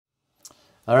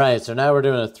All right, so now we're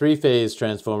doing a three-phase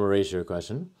transformer ratio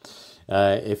question.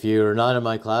 If you're not in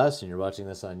my class and you're watching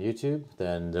this on YouTube,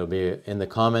 then there'll be in the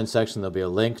comment section there'll be a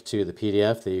link to the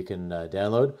PDF that you can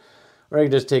download, or you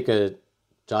can just take a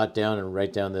jot down and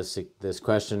write down this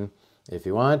question if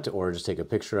you want, or just take a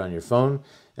picture on your phone,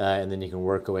 and then you can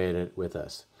work away at it with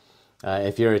us.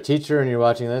 If you're a teacher and you're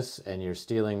watching this and you're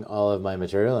stealing all of my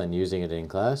material and using it in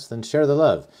class, then share the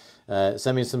love.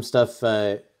 Send me some stuff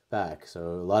back. So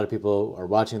a lot of people are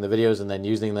watching the videos and then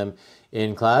using them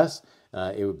in class.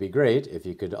 It would be great if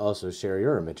you could also share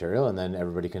your material, and then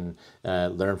everybody can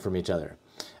learn from each other.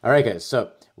 All right, guys,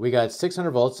 so we got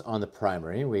 600 volts on the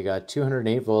primary. We got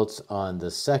 208 volts on the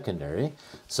secondary.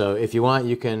 So if you want,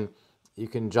 you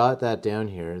can jot that down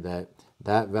here,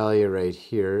 that value right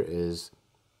here is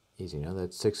easy now.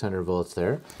 That's 600 volts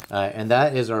there. And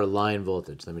that is our line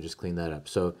voltage. Let me just clean that up.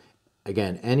 So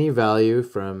again, any value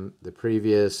from the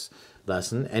previous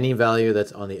lesson, any value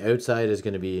that's on the outside is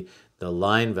going to be the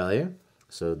line value.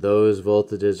 So those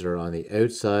voltages are on the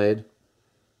outside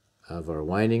of our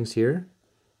windings here.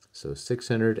 So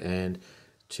 600 and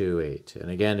 208. And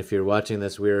again, if you're watching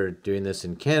this, we're doing this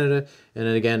in Canada. And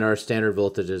then again, our standard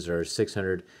voltages are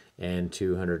 600 and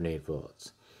 208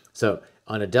 volts. So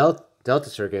on a delta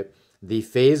circuit, the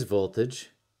phase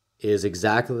voltage is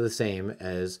exactly the same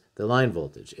as the line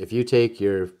voltage. If you take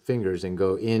your fingers and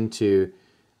go into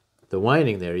the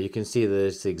winding there, you can see that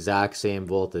it's the exact same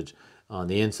voltage on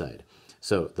the inside.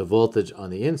 So the voltage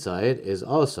on the inside is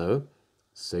also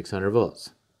 600 volts.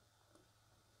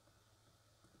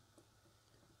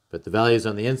 But the values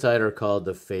on the inside are called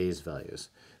the phase values.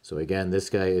 So again,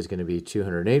 this guy is going to be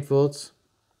 208 volts,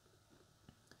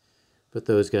 but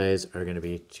those guys are going to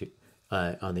be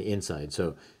on the inside.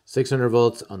 So 600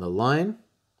 volts on the line,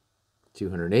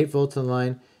 208 volts on the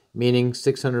line, meaning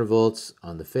 600 volts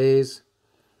on the phase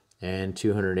and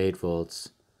 208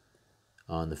 volts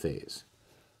on the phase.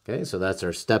 Okay, so that's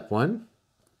our step one.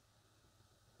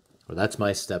 Well, that's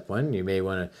my step one. You may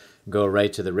want to go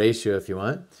right to the ratio if you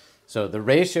want. So the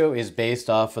ratio is based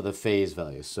off of the phase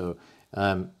values. So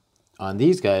on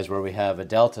these guys where we have a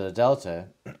delta to delta,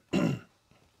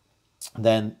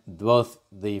 then both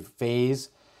the phase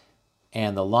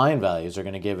and the line values are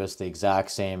going to give us the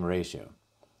exact same ratio.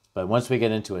 But once we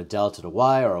get into a delta to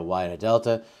Y or a Y to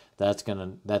delta,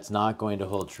 that's not going to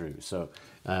hold true. So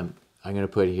I'm going to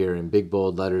put here in big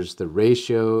bold letters, the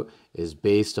ratio is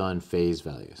based on phase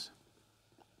values.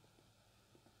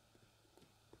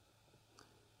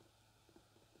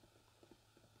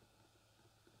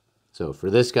 So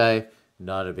for this guy,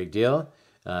 not a big deal.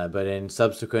 But in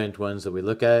subsequent ones that we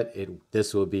look at,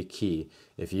 this will be key.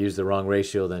 If you use the wrong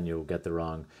ratio, then you'll get the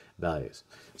wrong values.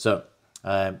 So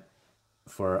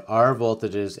for our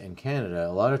voltages in Canada,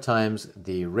 a lot of times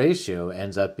the ratio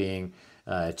ends up being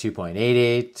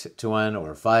 2.88 to 1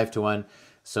 or 5 to 1.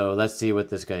 So let's see what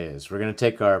this guy is. We're going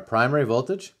to take our primary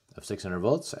voltage of 600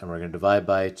 volts and we're going to divide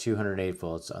by 208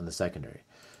 volts on the secondary.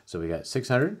 So we got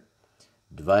 600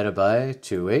 divided by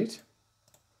 208.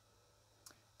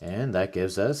 And that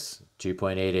gives us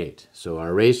 2.88. So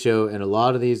our ratio, and a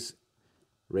lot of these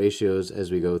ratios as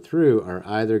we go through are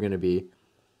either going to be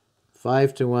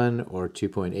 5 to 1 or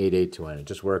 2.88 to 1. It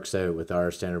just works out with our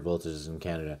standard voltages in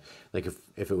Canada. Like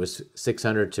if it was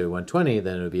 600 to 120,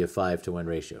 then it would be a 5 to 1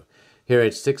 ratio. Here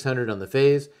it's 600 on the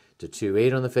phase to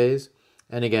 2.8 on the phase.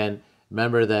 And again,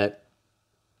 remember that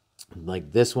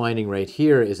like this winding right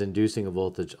here is inducing a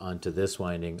voltage onto this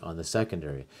winding on the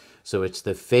secondary. So it's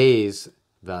the phase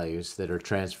values that are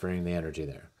transferring the energy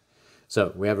there.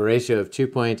 So we have a ratio of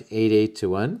 2.88 to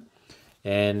 1.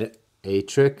 And a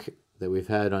trick that we've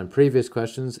had on previous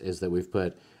questions is that we've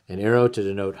put an arrow to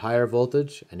denote higher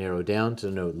voltage, an arrow down to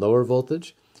denote lower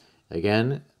voltage.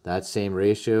 Again, that same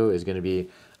ratio is going to be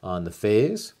on the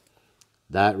phase.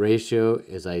 That ratio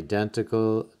is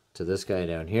identical to this guy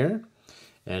down here.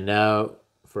 And now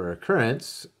for our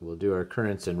currents, we'll do our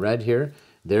currents in red here.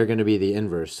 They're going to be the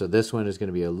inverse. So this one is going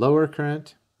to be a lower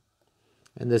current,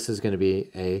 and this is going to be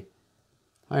a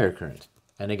higher current.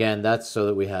 And again, that's so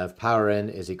that we have power in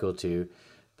is equal to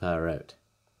power out.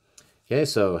 Okay,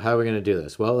 so how are we going to do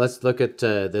this? Well, let's look at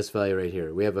this value right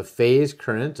here. We have a phase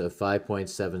current of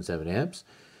 5.77 amps.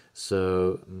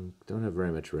 So don't have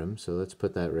very much room, so let's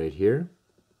put that right here.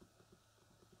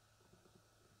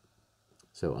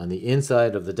 So on the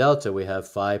inside of the delta, we have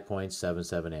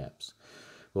 5.77 amps.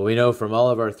 Well, we know from all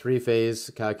of our three-phase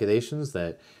calculations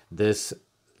that this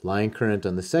line current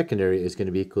on the secondary is going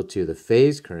to be equal to the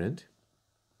phase current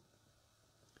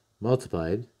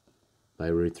multiplied by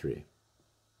root 3.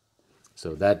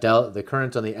 So that the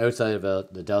current on the outside of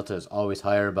the delta is always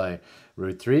higher by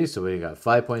root 3. So we got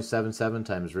 5.77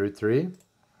 times root 3.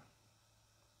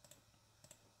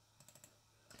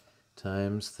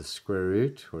 times the square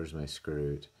root, where's my square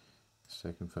root?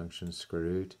 Second function square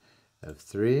root of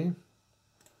 3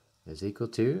 is equal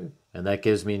to, and that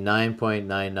gives me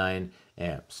 9.99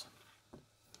 amps.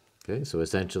 Okay, so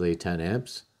essentially 10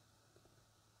 amps.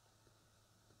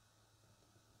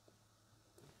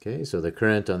 Okay, so the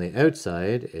current on the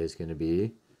outside is going to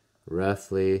be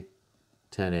roughly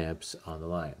 10 amps on the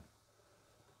line.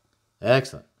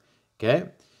 Excellent. Okay,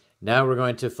 now we're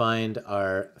going to find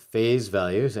our phase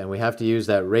values, and we have to use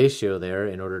that ratio there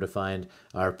in order to find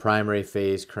our primary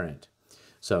phase current.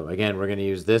 So again, we're going to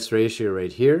use this ratio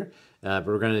right here, but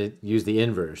we're going to use the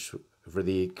inverse. For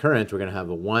the current, we're going to have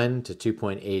a 1 to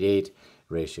 2.88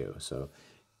 ratio. So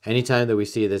anytime that we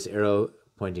see this arrow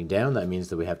pointing down, that means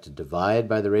that we have to divide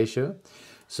by the ratio.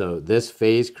 So this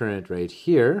phase current right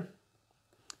here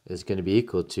is going to be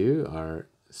equal to our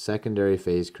secondary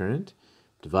phase current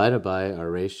divided by our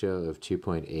ratio of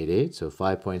 2.88. So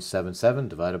 5.77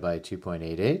 divided by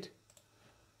 2.88.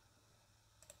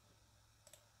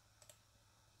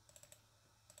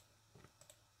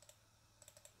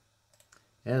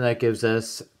 And that gives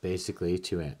us basically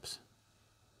 2 amps.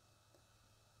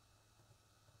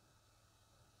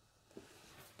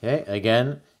 Okay,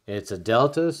 again, it's a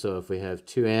delta, so if we have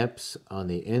 2 amps on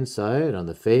the inside, on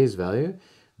the phase value,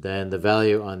 then the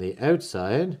value on the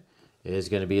outside is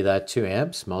going to be that 2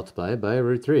 amps multiplied by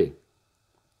root 3.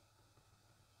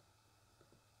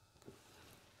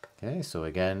 Okay, so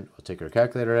again, we'll take our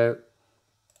calculator out.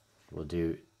 We'll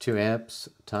do 2 amps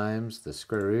times the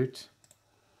square root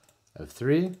of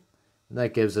 3, and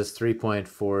that gives us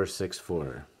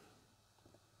 3.464.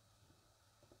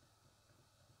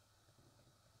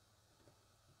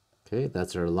 Okay,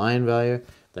 that's our line value.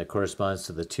 That corresponds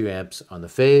to the 2 amps on the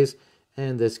phase,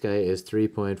 and this guy is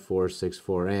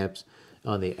 3.464 amps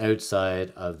on the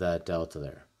outside of that delta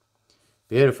there.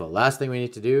 Beautiful. Last thing we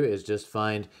need to do is just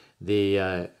find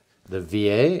the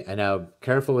VA. And now,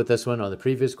 careful with this one. On the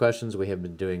previous questions, we have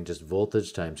been doing just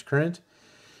voltage times current.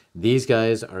 These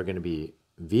guys are going to be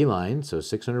V line, so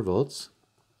 600 volts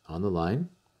on the line,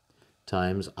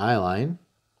 times I line,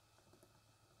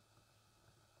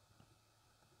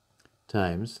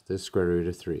 times the square root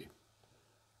of 3.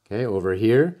 Okay, over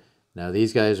here, now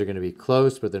these guys are going to be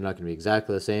close, but they're not going to be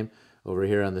exactly the same. Over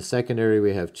here on the secondary,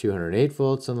 we have 208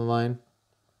 volts on the line.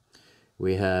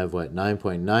 We have,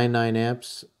 9.99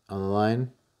 amps on the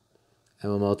line.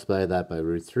 And we'll multiply that by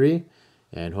root 3.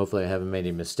 And hopefully I haven't made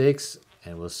any mistakes.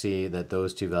 And we'll see that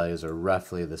those two values are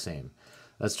roughly the same.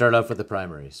 Let's start off with the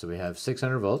primary. So we have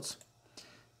 600 volts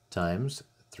times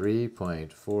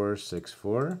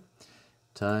 3.464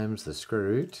 times the square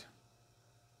root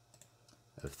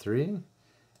of 3.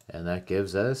 And that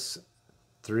gives us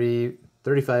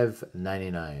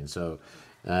 35.99. So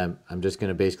I'm just going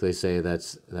to basically say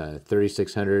that's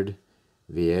 3600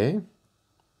 VA.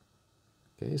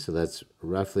 Okay, so that's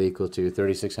roughly equal to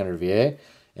 3600 VA.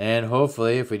 And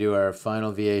hopefully, if we do our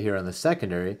final VA here on the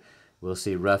secondary, we'll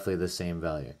see roughly the same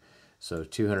value. So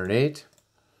 208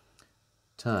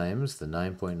 times the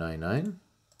 9.99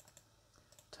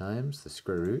 times the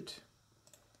square root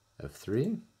of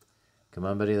 3. Come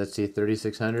on, buddy, let's see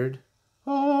 3600.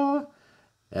 Oh,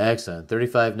 excellent.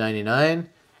 35.99.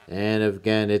 And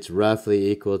again, it's roughly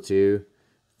equal to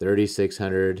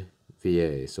 3600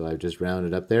 VA. So I've just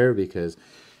rounded up there because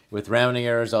with rounding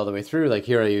errors all the way through, like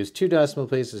here I use 2 decimal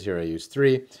places, here I use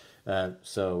 3.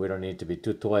 So we don't need to be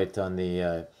too tight on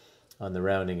the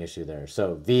rounding issue there.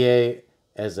 So VA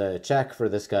as a check for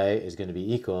this guy is going to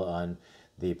be equal on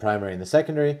the primary and the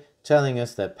secondary, telling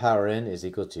us that power in is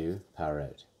equal to power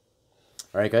out.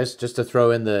 All right, guys, just to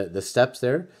throw in the steps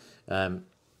there.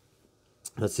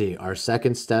 Let's see, our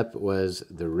second step was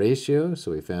the ratio.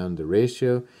 So we found the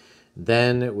ratio.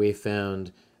 Then we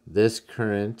found this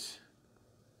current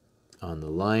on the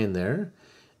line there.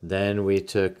 Then we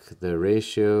took the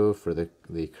ratio for the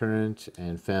current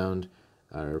and found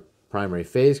our primary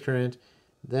phase current.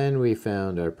 Then we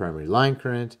found our primary line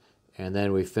current. And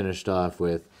then we finished off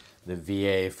with the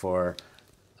VA for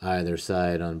either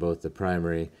side on both the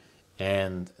primary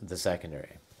and the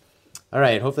secondary. All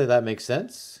right, hopefully that makes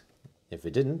sense. If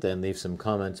it didn't, then leave some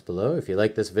comments below. If you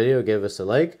like this video, give us a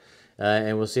like.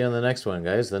 And we'll see you on the next one,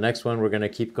 guys. The next one, we're going to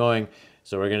keep going.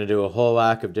 So we're going to do a whole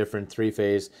whack of different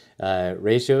three-phase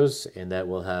ratios, in that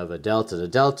we'll have a delta to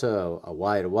delta, a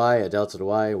Y to Y, a delta to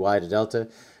Y, Y to delta,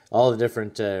 all the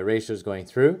different ratios going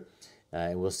through.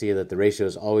 And we'll see that the ratio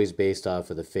is always based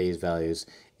off of the phase values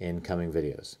in coming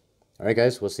videos. All right,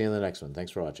 guys, we'll see you in the next one.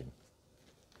 Thanks for watching.